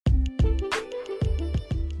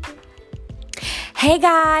Hey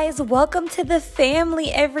guys, welcome to the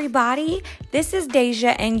family, everybody. This is Deja,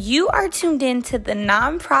 and you are tuned in to the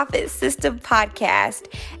Nonprofit System Podcast.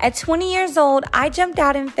 At 20 years old, I jumped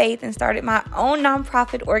out in faith and started my own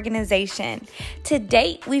nonprofit organization. To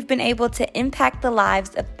date, we've been able to impact the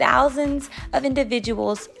lives of thousands of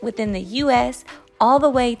individuals within the U.S., all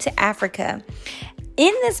the way to Africa.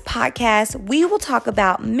 In this podcast, we will talk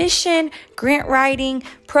about mission, grant writing,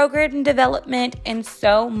 program development, and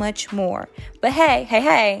so much more. But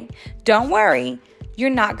hey, don't worry. You're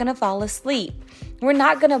not going to fall asleep. We're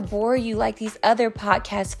not going to bore you like these other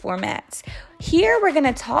podcast formats. Here, we're going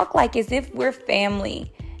to talk like as if we're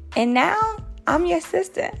family. And now, I'm your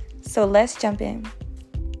sister. So let's jump in.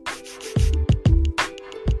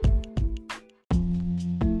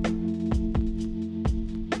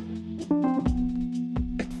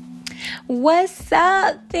 What's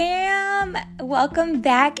up, fam? Welcome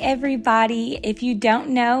back, everybody. If you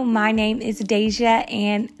don't know, my name is Deja,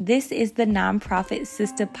 and this is the Nonprofit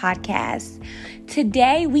Sister Podcast.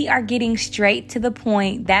 Today, we are getting straight to the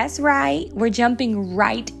point. That's right. We're jumping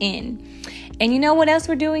right in. And you know what else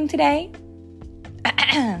we're doing today?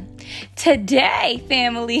 Today,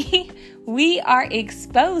 family, we are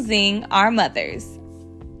exposing our mothers.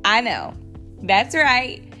 I know. That's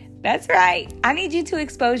right. I need you to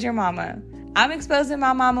expose your mama. I'm exposing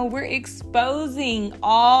my mama. We're exposing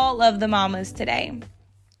all of the mamas today.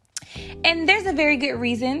 And there's a very good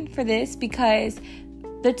reason for this, because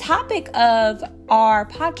the topic of our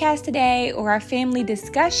podcast today, or our family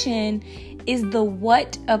discussion, is the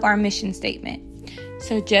what of our mission statement.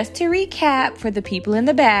 So just to recap for the people in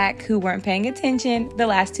the back who weren't paying attention the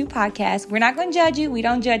last two podcasts, we're not going to judge you. We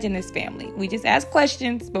don't judge in this family. We just ask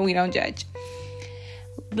questions, but we don't judge.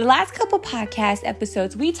 The last couple podcast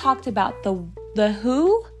episodes, we talked about the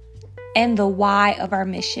who and the why of our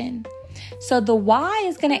mission. So the why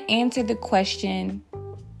is going to answer the question,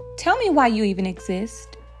 tell me why you even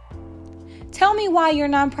exist. Tell me why your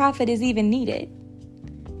nonprofit is even needed.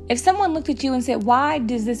 If someone looked at you and said, why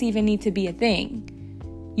does this even need to be a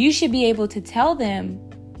thing? You should be able to tell them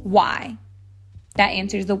why. That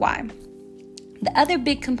answers the why. The other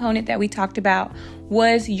big component that we talked about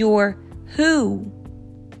was your who.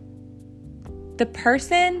 The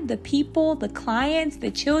person, the people, the clients, the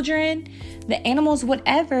children, the animals,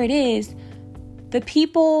 whatever it is, the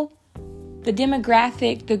people, the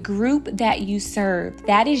demographic, the group that you serve.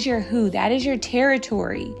 That is your who. That is your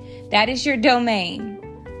territory. That is your domain.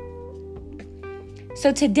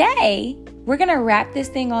 So today, we're going to wrap this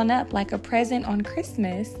thing on up like a present on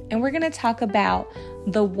Christmas, and we're going to talk about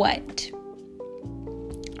the what.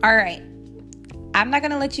 All right. I'm not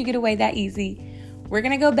going to let you get away that easy. We're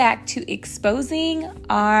going to go back to exposing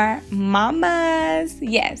our mamas.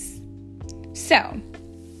 Yes. So, I'm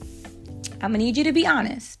going to need you to be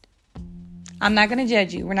honest. I'm not going to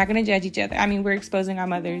judge you. We're not going to judge each other. I mean, we're exposing our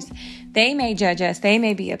mothers. They may judge us. They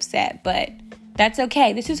may be upset, but that's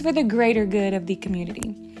okay. This is for the greater good of the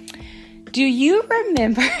community. Do you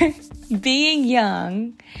remember being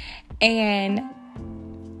young and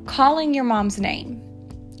calling your mom's name?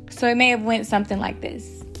 So it may have went something like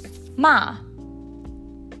this. Ma.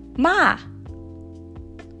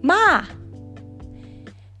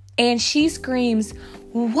 And she screams,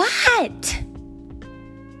 what?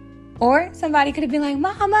 Or somebody could have been like,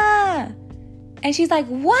 Mama. And she's like,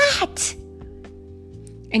 what?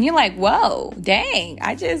 And you're like, whoa, dang.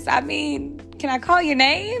 Can I call your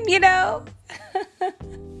name?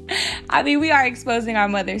 We are exposing our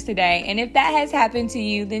mothers today. And if that has happened to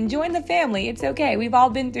you, then join the family. It's okay. We've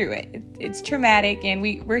all been through it. It's traumatic, and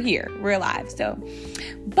we're here. We're alive.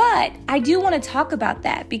 But I do want to talk about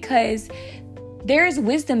that, because there is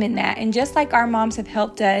wisdom in that. And just like our moms have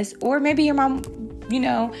helped us, or maybe your mom,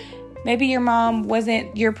 maybe your mom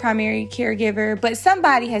wasn't your primary caregiver, but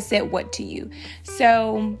somebody has said what to you.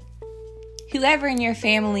 So whoever in your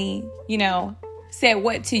family, said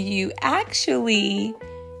what to you actually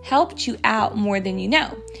helped you out more than you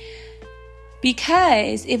know.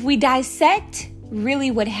 Because if we dissect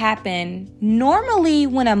really what happened, normally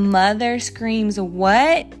when a mother screams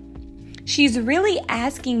what, she's really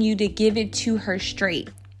asking you to give it to her straight.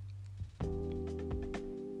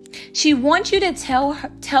 She wants you to tell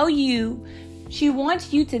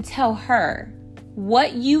her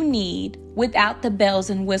what you need without the bells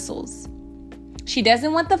and whistles. She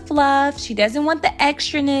doesn't want the fluff. She doesn't want the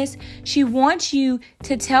extraness. She wants you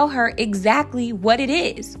to tell her exactly what it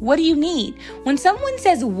is. What do you need? When someone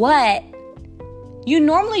says what, you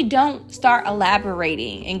normally don't start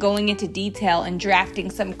elaborating and going into detail and drafting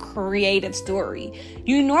some creative story.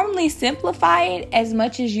 You normally simplify it as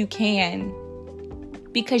much as you can,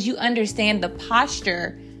 because you understand the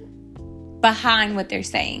posture behind what they're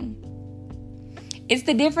saying. It's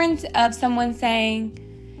the difference of someone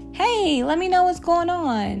saying, hey, let me know what's going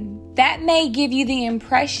on. That may give you the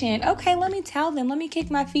impression, okay, let me tell them, let me kick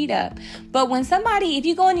my feet up. But when if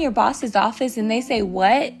you go into your boss's office and they say,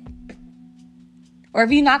 what? Or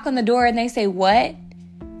if you knock on the door and they say, what?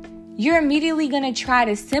 You're immediately going to try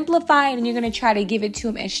to simplify it and you're going to try to give it to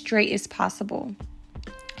them as straight as possible.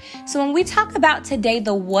 So when we talk about today,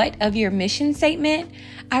 the what of your mission statement,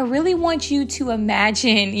 I really want you to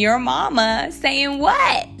imagine your mama saying,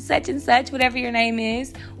 what? Such and such, whatever your name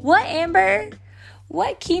is. What, Amber?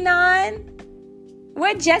 What, Keenan?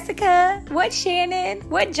 What, Jessica? What, Shannon?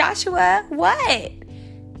 What, Joshua? What?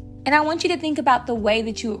 And I want you to think about the way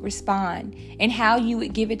that you would respond and how you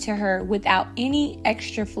would give it to her without any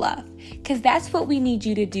extra fluff. Because that's what we need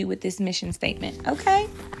you to do with this mission statement. Okay?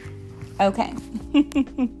 Okay.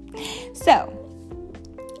 So,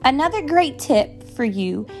 another great tip for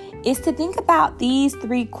you is to think about these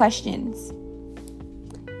 3 questions.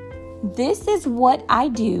 This is what I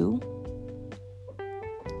do.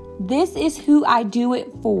 This is who I do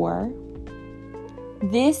it for.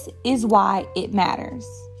 This is why it matters.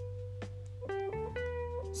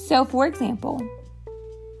 So, for example,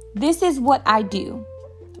 this is what I do.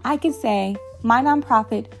 I could say, my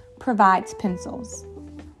nonprofit provides pencils.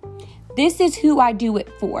 This is who I do it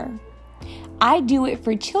for. I do it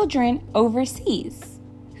for children overseas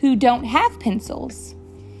who don't have pencils.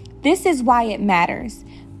 This is why it matters,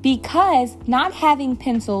 because not having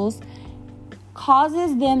pencils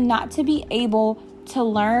causes them not to be able to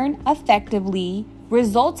learn effectively,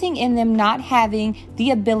 resulting in them not having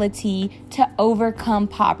the ability to overcome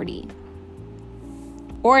poverty.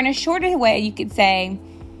 Or in a shorter way, you could say,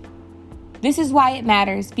 this is why it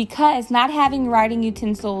matters, because not having writing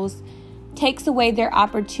utensils takes away their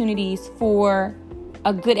opportunities for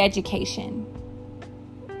a good education.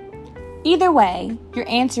 Either way, you're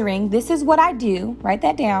answering, this is what I do. Write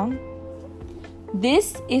that down.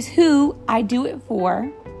 This is who I do it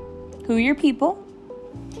for. Who are your people?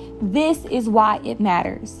 This is why it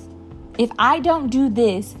matters. If I don't do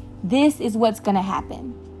this, this is what's going to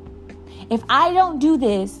happen. If I don't do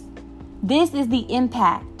this, this is the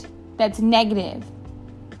impact that's negative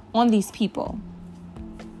on these people.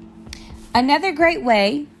 Another great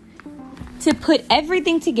way to put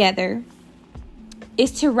everything together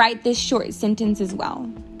is to write this short sentence as well.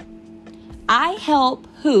 I help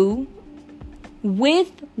who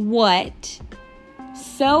with what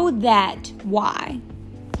so that why.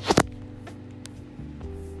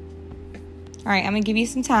 All right, I'm going to give you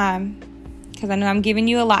some time because I know I'm giving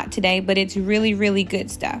you a lot today, but it's really, really good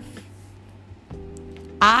stuff.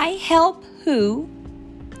 I help who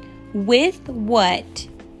with what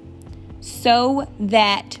so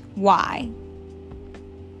that why.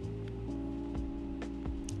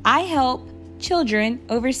 I help children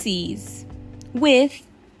overseas with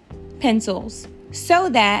pencils so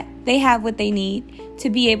that they have what they need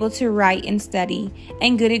to be able to write and study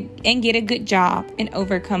and get a good job and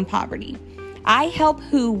overcome poverty. I help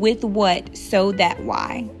who with what so that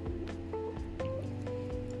why.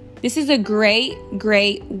 This is a great,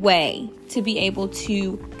 great way to be able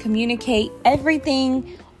to communicate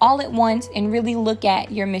everything all at once and really look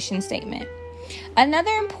at your mission statement.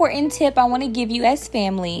 Another important tip I want to give you as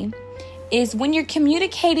family is when you're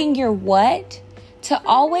communicating your what, to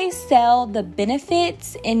always sell the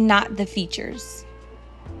benefits and not the features.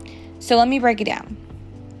 So let me break it down.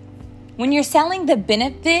 When you're selling the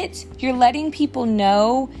benefits, you're letting people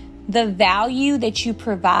know the value that you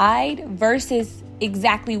provide versus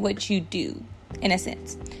exactly what you do, in a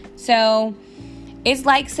sense. So it's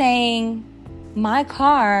like saying, my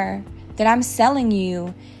car that I'm selling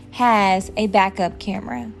you has a backup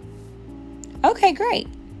camera. Okay, great.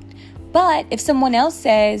 But if someone else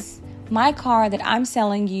says, my car that I'm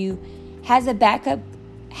selling you has a backup,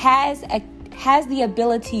 has the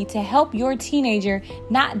ability to help your teenager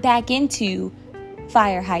not back into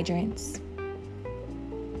fire hydrants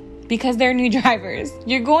because they're new drivers,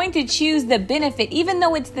 you're going to choose the benefit, even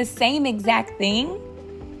though it's the same exact thing.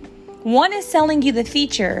 One is selling you the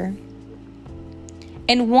feature,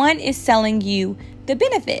 and one is selling you the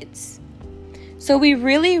benefits. So we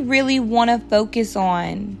really, really want to focus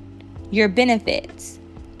on your benefits.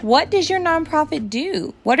 What does your nonprofit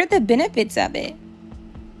do? What are the benefits of it?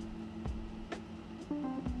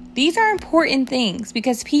 These are important things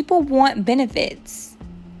because people want benefits.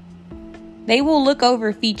 They will look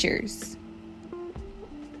over features.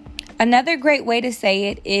 Another great way to say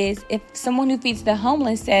it is if someone who feeds the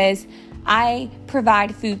homeless says, I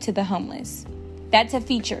provide food to the homeless. That's a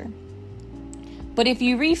feature. But if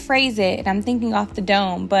you rephrase it, and I'm thinking off the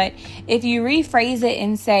dome, but if you rephrase it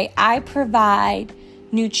and say, I provide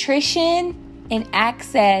nutrition and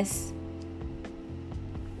access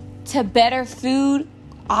to better food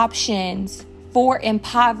options for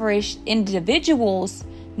impoverished individuals,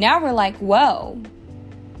 now we're like, whoa,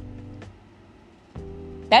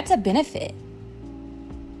 that's a benefit.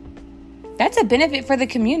 That's a benefit for the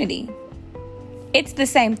community. It's the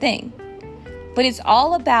same thing, but it's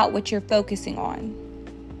all about what you're focusing on.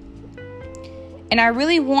 And I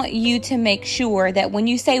really want you to make sure that when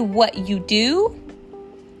you say what you do,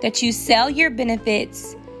 that you sell your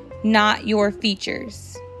benefits, not your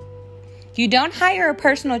features. You don't hire a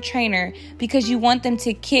personal trainer because you want them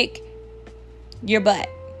to kick your butt.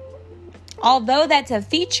 Although that's a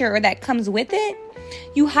feature that comes with it,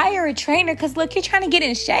 you hire a trainer because, look, you're trying to get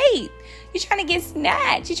in shape. You're trying to get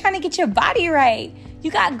snatched. You're trying to get your body right.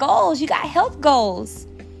 You got goals. You got health goals.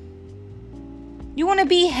 You want to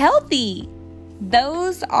be healthy.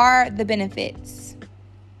 Those are the benefits.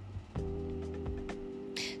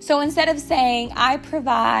 So instead of saying, I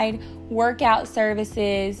provide workout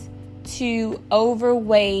services to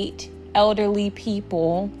overweight elderly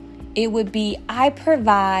people, it would be, I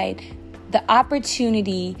provide the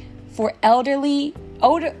opportunity for older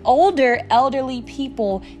elderly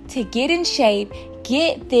people to get in shape,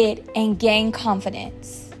 get fit, and gain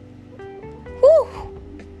confidence. Whew.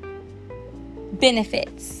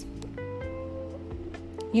 Benefits.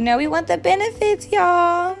 You know we want the benefits,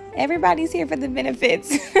 y'all. Everybody's here for the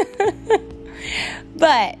benefits.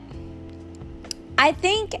 But I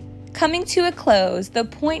think coming to a close, the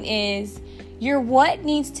point is your what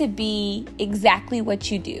needs to be exactly what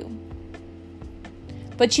you do.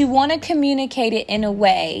 But you want to communicate it in a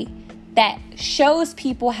way that shows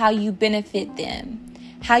people how you benefit them,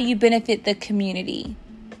 how you benefit the community.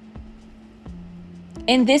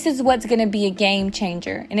 And this is what's going to be a game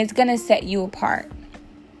changer, and it's going to set you apart.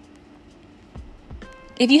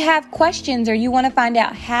 If you have questions or you want to find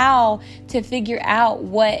out how to figure out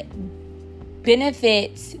what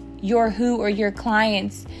benefits your who or your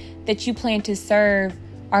clients that you plan to serve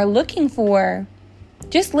are looking for,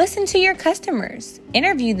 just listen to your customers,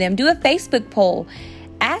 interview them, do a Facebook poll,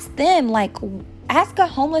 ask them, ask a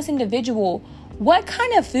homeless individual, what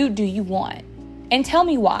kind of food do you want? And tell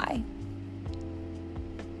me why.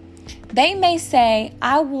 They may say,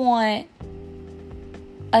 I want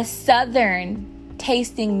a Southern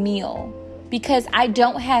tasting meal because I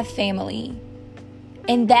don't have family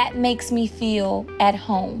and that makes me feel at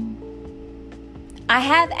home. I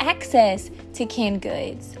have access to canned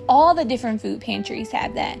goods. All the different food pantries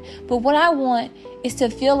have that. But what I want is to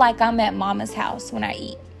feel like I'm at mama's house when I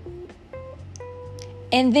eat.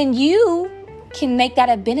 And then you can make that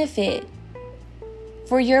a benefit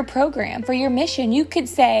for your program, for your mission. You could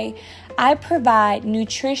say, I provide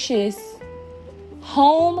nutritious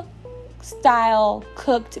home-style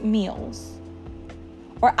cooked meals.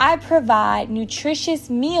 Or I provide nutritious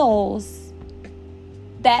meals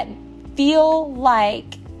that feel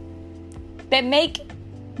like, that make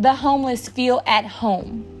the homeless feel at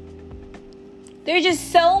home. There are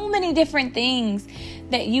just so many different things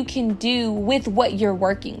that you can do with what you're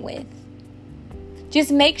working with.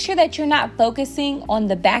 Just make sure that you're not focusing on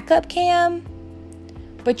the backup cam,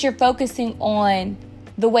 but you're focusing on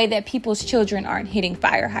the way that people's children aren't hitting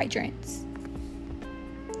fire hydrants.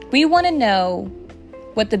 We want to know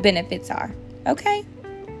what the benefits are, okay?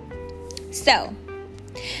 So,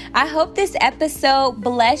 I hope this episode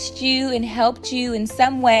blessed you and helped you in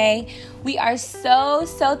some way. We are so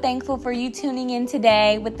thankful for you tuning in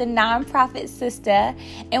today with the Nonprofit Sister.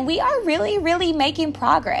 And we are really making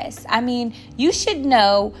progress. I mean, you should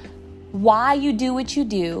know why you do what you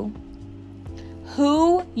do,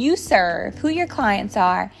 who you serve, who your clients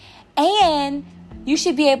are, and you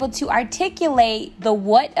should be able to articulate the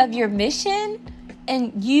what of your mission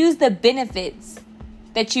and use the benefits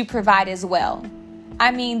that you provide as well.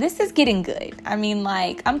 I mean, this is getting good. I mean,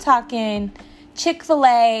 I'm talking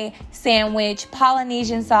Chick-fil-A sandwich,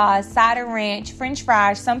 Polynesian sauce, cider ranch, French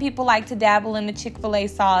fries. Some people like to dabble in the Chick-fil-A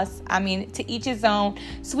sauce. I mean, to each his own.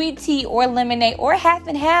 Sweet tea or lemonade or half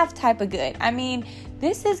and half type of good. I mean,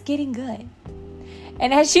 this is getting good.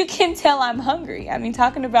 And as you can tell, I'm hungry. I mean,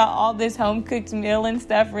 talking about all this home-cooked meal and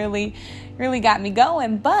stuff really got me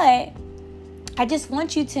going. But I just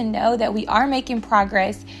want you to know that we are making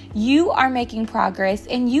progress. You are making progress,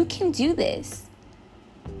 and you can do this.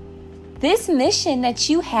 This mission that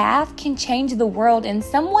you have can change the world, and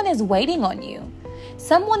someone is waiting on you.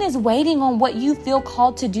 Someone is waiting on what you feel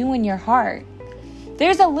called to do in your heart.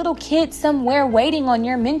 There's a little kid somewhere waiting on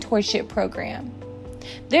your mentorship program.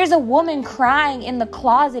 There's a woman crying in the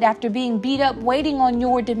closet after being beat up, waiting on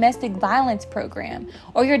your domestic violence program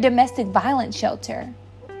or your domestic violence shelter.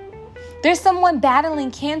 There's someone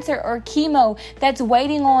battling cancer or chemo that's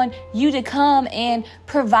waiting on you to come and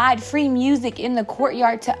provide free music in the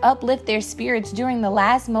courtyard to uplift their spirits during the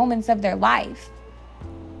last moments of their life.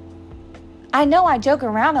 I know I joke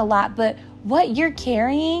around a lot, but what you're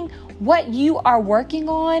carrying, what you are working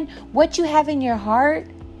on, what you have in your heart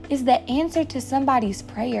is the answer to somebody's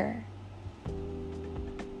prayer.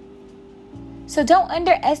 So don't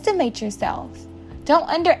underestimate yourself. Don't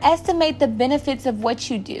underestimate the benefits of what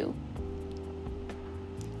you do.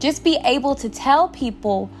 Just be able to tell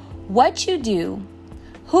people what you do,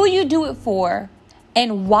 who you do it for,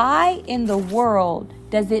 and why in the world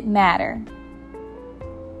does it matter.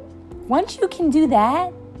 Once you can do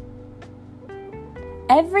that,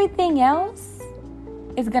 everything else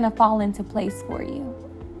is going to fall into place for you.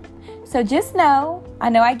 So just know, I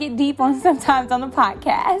know I get deep on sometimes on the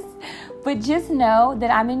podcast, but just know that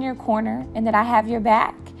I'm in your corner and that I have your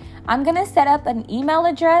back. I'm going to set up an email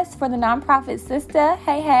address for the Nonprofit Sister,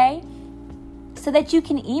 hey, so that you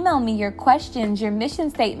can email me your questions, your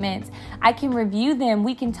mission statements. I can review them.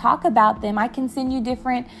 We can talk about them. I can send you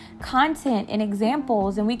different content and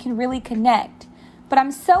examples, and we can really connect. But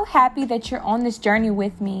I'm so happy that you're on this journey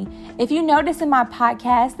with me. If you notice in my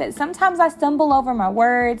podcast that sometimes I stumble over my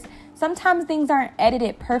words, sometimes things aren't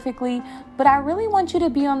edited perfectly, but I really want you to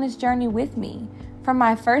be on this journey with me. From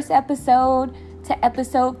my first episode to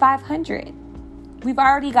episode 500. We've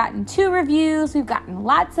already gotten 2 reviews. We've gotten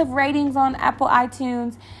lots of ratings on Apple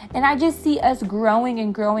iTunes. And I just see us growing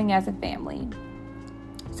and growing as a family.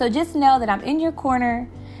 So just know that I'm in your corner,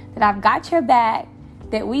 that I've got your back,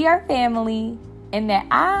 that we are family, and that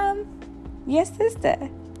I'm your sister.